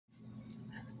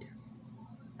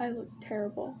I look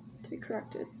terrible, to be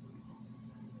corrected.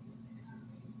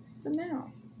 But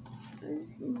now,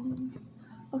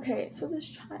 okay, so this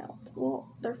child,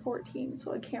 well, they're 14,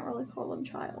 so I can't really call them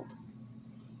child.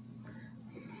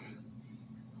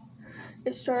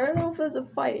 It started off as a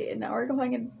fight, and now we're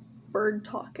going in bird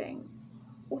talking.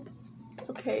 What the?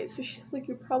 Okay, so she's like,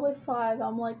 you're probably 5.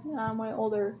 I'm like, nah, I'm way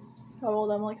older. How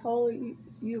old? I'm like, how old are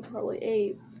you? Probably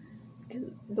 8. Because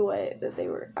the way that they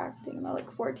were acting, and they're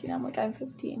like 14. I'm like, I'm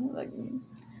 15.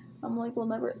 I'm like, we'll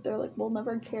never. They're like, we'll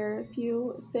never care if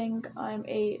you think I'm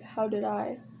 8. How did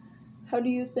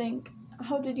you think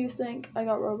I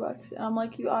got Robux? And I'm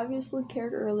like, you obviously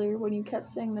cared earlier when you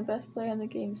kept saying the best player in the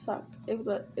game sucked.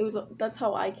 That's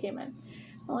how I came in.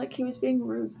 I'm like, he was being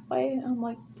rude. I'm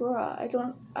like, bruh,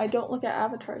 I don't look at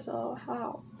avatars. Oh,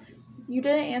 how? You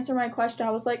didn't answer my question.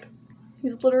 I was like,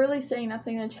 he's literally saying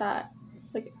nothing in the chat.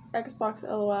 Like, Xbox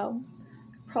LOL.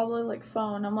 Probably like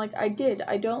phone. I'm like, I did.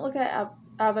 I don't look at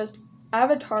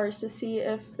avatars to see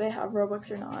if they have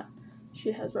Robux or not.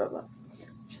 She has Robux.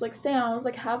 She's like, Sam, I was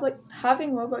like,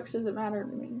 having Robux doesn't matter to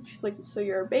me. She's like, so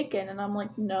you're a bacon? And I'm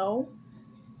like, no.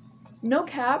 No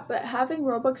cap, but having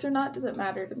Robux or not doesn't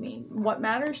matter to me. What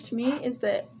matters to me is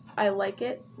that I like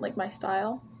it, like my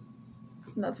style.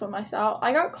 And that's what my style.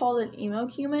 I got called an emo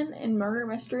human in Murder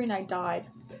Mystery and I died.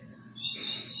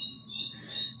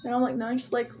 And I'm like, no,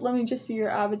 she's like, let me just see your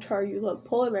avatar. You love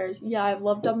polar bears. Yeah, I've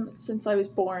loved them since I was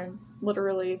born,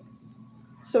 literally.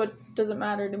 So it doesn't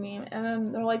matter to me. And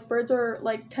then they're like, birds are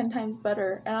like 10 times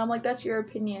better. And I'm like, that's your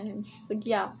opinion. And she's like,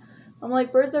 yeah. I'm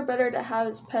like, birds are better to have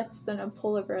as pets than a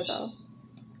polar bear, though.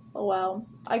 Oh, wow.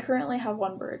 I currently have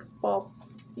 1 bird. Well,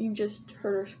 you just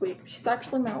heard her squeak. She's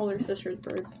actually my older sister's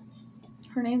bird.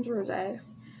 Her name's Rosé,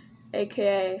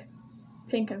 aka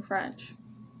Pink and French.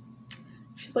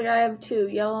 She's like, I have 2,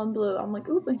 yellow and blue. I'm like,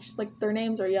 ooh, and she's like, their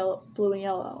names are yellow, blue and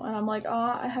yellow. And I'm like,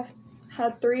 I have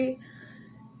had 3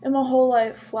 in my whole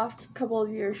life, last couple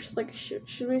of years. She's like,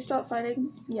 should we stop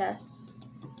fighting? Yes.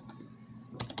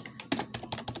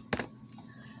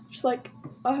 She's like,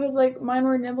 I was like, mine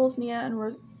were Nibbles, Nia, and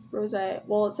Rosé.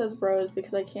 Well, it says Rose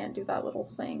because I can't do that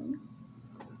little thing.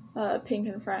 Pink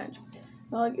and French.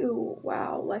 And I'm like, ooh,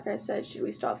 wow. Like I said, should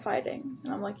we stop fighting?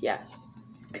 And I'm like, yes.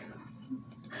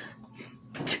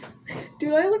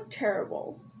 Dude, I look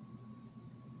terrible.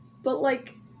 But,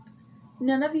 like,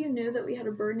 none of you knew that we had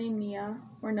a bird named Nia,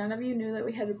 or none of you knew that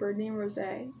we had a bird named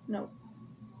Rosé. No.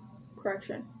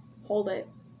 Correction. Hold it.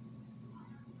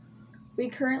 We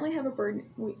currently have a bird,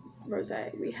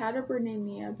 Rosé. We had a bird named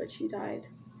Nia, but she died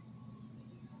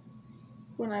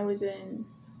when I was in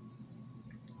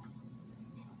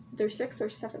either 6th or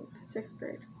 6th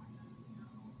grade.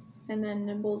 And then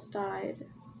Nibbles died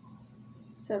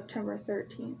September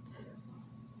 13th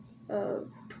of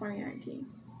 2019.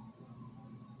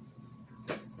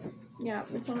 Yeah,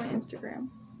 it's on my Instagram.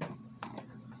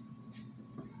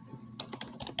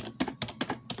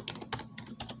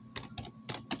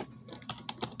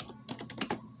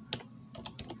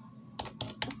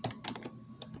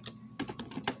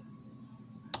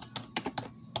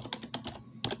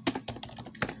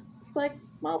 It's like,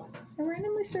 well, I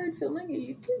randomly started filming a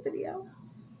YouTube video.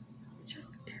 Which I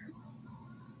look terrible.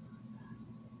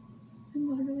 I'm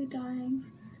literally dying.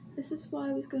 This is what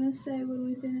I was gonna say when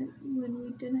we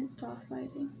didn't stop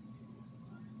fighting.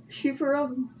 She for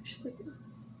real. She's like,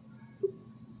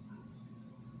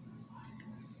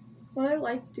 what I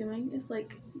like doing is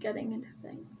like getting into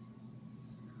things.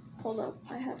 Hold up,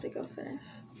 I have to go finish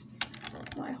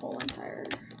my whole entire.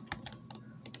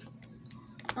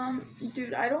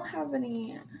 Dude, I don't have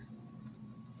any.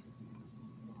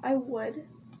 I would.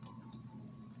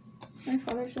 My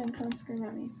father's gonna come scream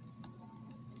at me.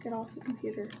 Get off the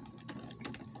computer.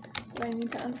 But I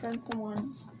need to unfriend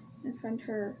someone and friend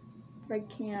her, but I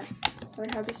can't. So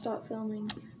I have to stop filming.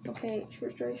 Okay,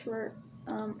 short story short,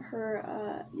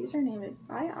 her username is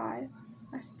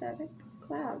aesthetic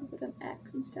cloud with an X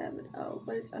instead of an O,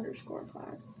 but it's underscore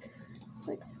cloud. It's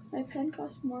like, my pen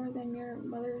costs more than your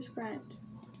mother's rent.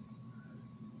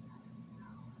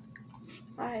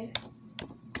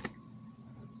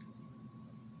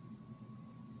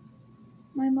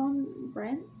 My mom's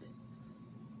rent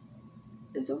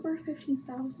is over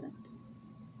 $15,000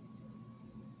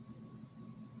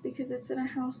 because it's in a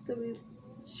house that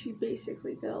she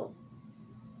basically built.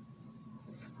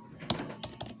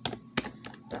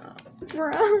 It's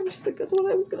around. She's like, that's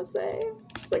what I was gonna say.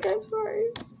 She's like, I'm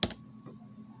sorry.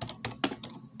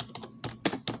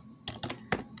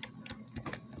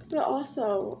 But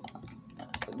also,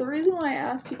 the reason why I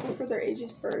ask people for their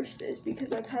ages first is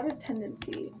because I've had a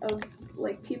tendency of,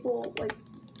 like, people, like,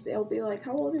 they'll be like,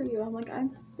 how old are you? I'm like,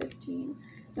 I'm 15.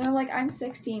 And I'm like, I'm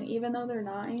 16, even though they're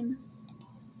 9.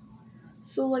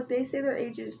 So, like, they say their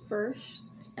age is first.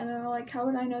 And they're like, how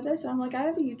would I know this? And I'm like, I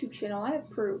have a YouTube channel. I have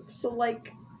proof. So,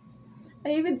 like,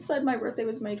 I even said my birthday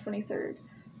was May 23rd.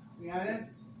 You got it?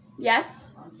 Yes?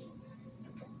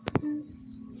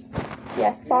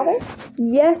 Yes, Father?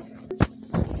 Yes.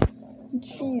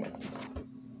 Jeez.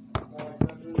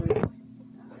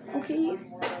 Okay.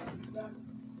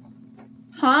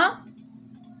 Huh?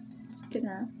 It's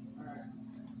dinner.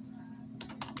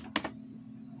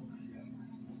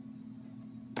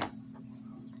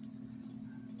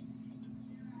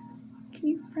 Can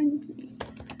you friend me?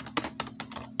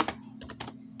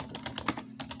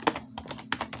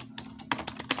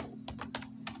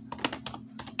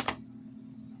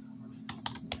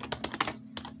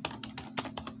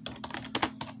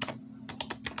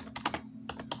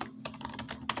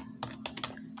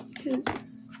 Because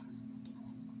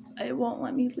it won't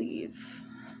let me leave.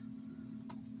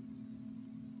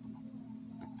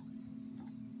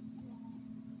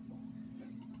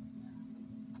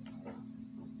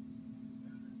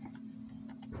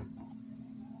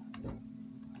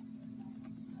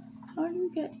 How do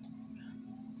you get...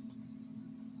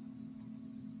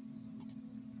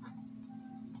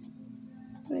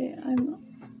 Wait, I'm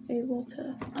able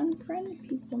to unfriend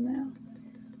people now.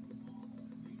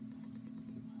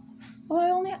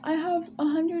 Oh, I have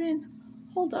 100 and...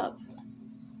 Hold up.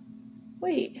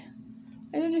 Wait.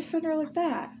 I didn't just friend her like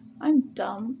that. I'm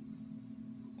dumb.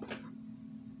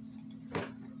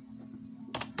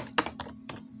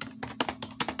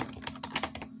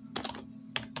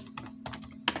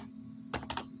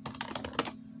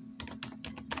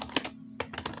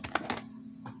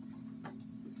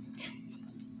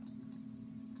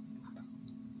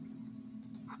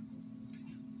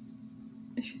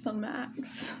 She's on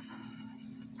max.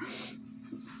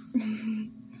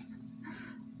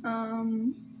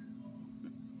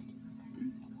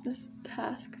 This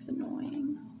task is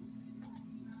annoying.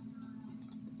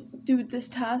 Dude, this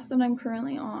task that I'm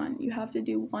currently on, you have to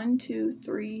do 1, 2,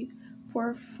 3,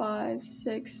 4, 5,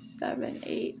 6, 7,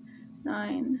 8,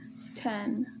 9,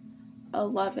 10,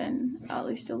 11, at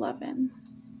least 11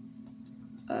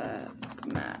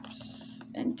 maps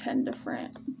and 10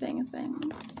 different things.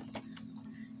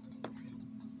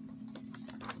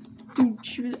 Dude,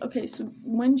 she was okay. So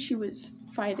when she was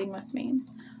fighting with me,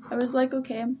 I was like,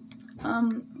 okay,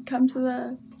 come to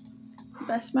the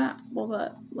best map. Well,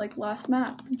 the last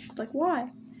map. And she's like, why?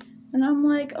 And I'm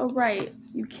like, oh right,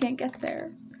 you can't get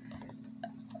there.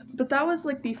 But that was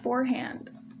like beforehand.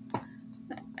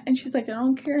 And she's like, I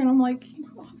don't care. And I'm like,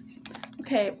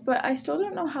 okay, but I still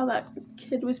don't know how that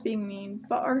kid was being mean.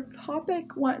 But our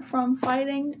topic went from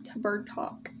fighting to bird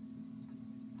talk.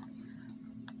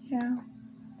 Yeah.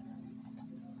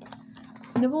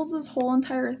 Nibbles this whole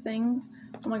entire thing.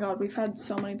 Oh my god, we've had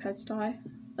so many pets die.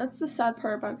 That's the sad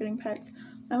part about getting pets.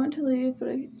 I went to leave, but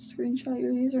I screenshot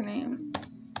your username.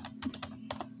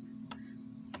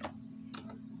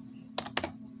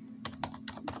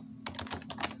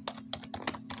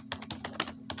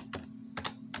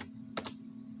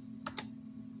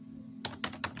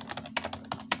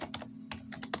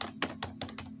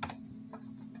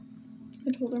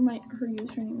 I told her her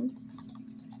username was...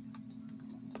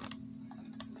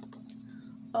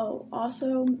 Oh,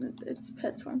 also, it's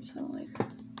Pet Swarm Simulator.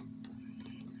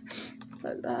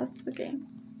 But that's the game.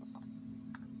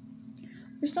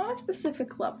 There's not a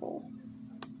specific level.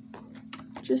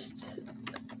 Just,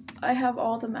 I have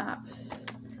all the maps.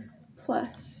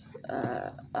 Plus,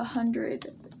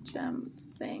 100 gem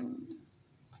thing.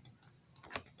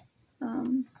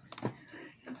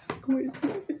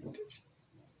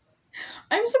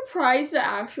 I'm surprised to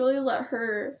actually let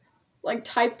her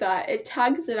type that. It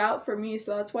tags it out for me,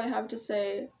 so that's why I have to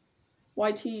say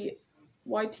YTC.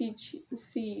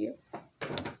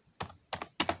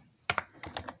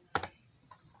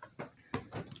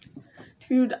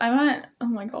 Dude, I'm at, oh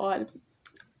my god.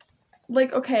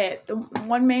 Okay, the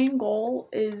one main goal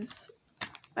is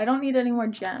I don't need any more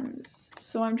gems.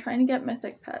 So I'm trying to get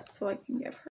mythic pets so I can give her